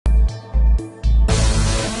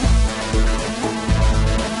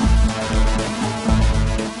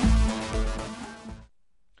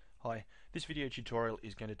This video tutorial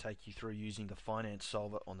is going to take you through using the finance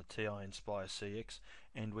solver on the TI-nSpire CX,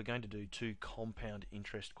 and we're going to do two compound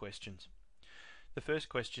interest questions. The first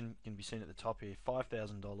question can be seen at the top here.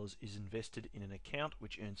 $5,000 is invested in an account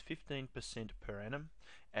which earns 15% per annum,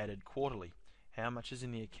 added quarterly. How much is in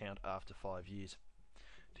the account after 5 years?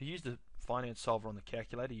 To use the finance solver on the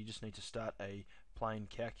calculator, you just need to start a plain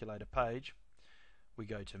calculator page. We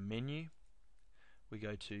go to Menu, we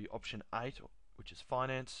go to option 8, which is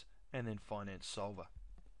Finance, and then Finance Solver.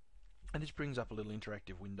 And this brings up a little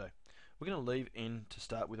interactive window. We're going to leave N to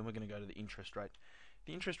start with, and we're going to go to the interest rate.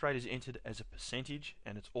 The interest rate is entered as a percentage,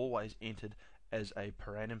 and it's always entered as a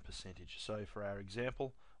per annum percentage. So for our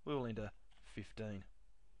example, we will enter 15.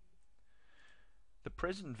 The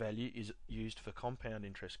present value is used for compound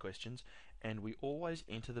interest questions, and we always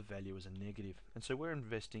enter the value as a negative. And so we're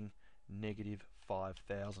investing negative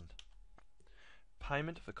 5,000.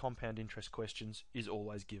 Payment for compound interest questions is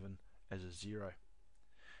always given as a 0.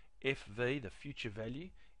 FV, the future value,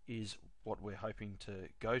 is what we're hoping to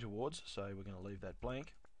go towards, so we're going to leave that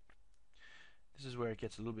blank. This is where it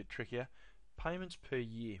gets a little bit trickier. Payments per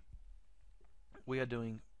year. We are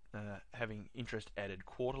doing having interest added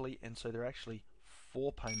quarterly, and so there are actually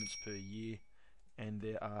 4 payments per year, and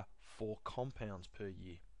there are 4 compounds per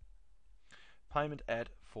year. Payment at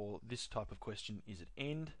for this type of question is at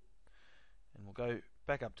end, and we'll go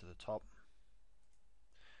back up to the top.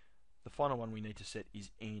 The final one we need to set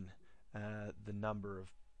is N, the number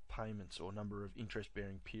of payments or number of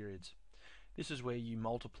interest-bearing periods. This is where you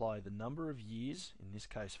multiply the number of years, in this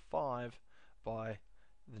case 5, by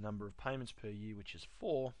the number of payments per year, which is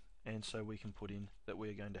 4, and so we can put in that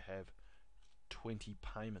we're going to have 20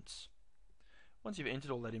 payments. Once you've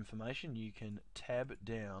entered all that information, you can tab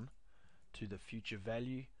down to the future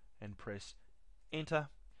value and press enter,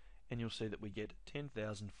 and you'll see that we get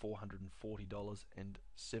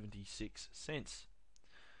 $10,440.76.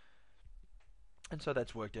 And so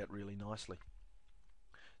that's worked out really nicely.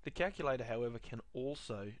 The calculator, however, can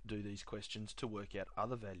also do these questions to work out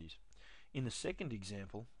other values. In the second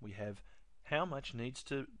example, we have how much needs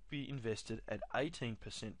to be invested at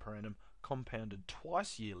 18% per annum compounded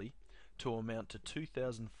twice yearly to amount to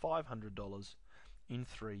 $2,500 in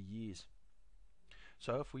 3 years.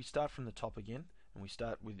 So if we start from the top again, and we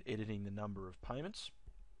start with editing the number of payments,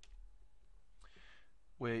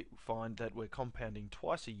 we find that we're compounding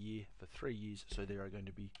twice a year for 3 years, so there are going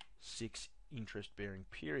to be 6 interest-bearing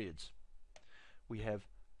periods. We have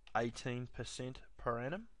 18% per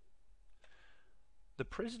annum. The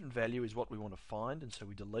present value is what we want to find, and so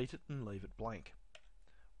we delete it and leave it blank.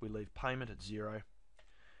 We leave payment at 0.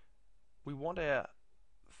 We want our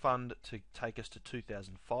fund to take us to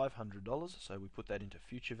 $2,500, so we put that into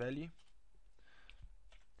future value.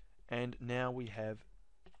 And now we have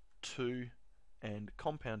 2, and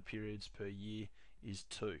compound periods per year is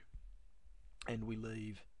 2. And we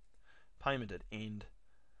leave payment at end.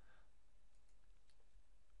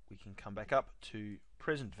 We can come back up to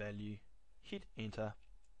present value, hit enter,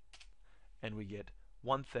 and we get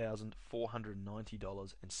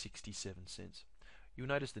 $1,490.67. You'll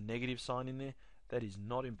notice the negative sign in there. That is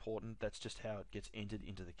not important, that's just how it gets entered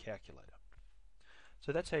into the calculator.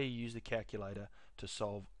 So that's how you use the calculator to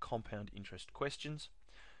solve compound interest questions.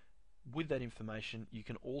 With that information, you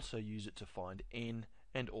can also use it to find N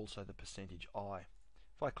and also the percentage I.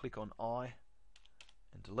 If I click on I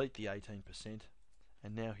and delete the 18%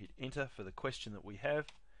 and now hit enter for the question that we have,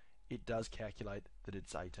 it does calculate that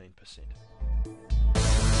it's 18%.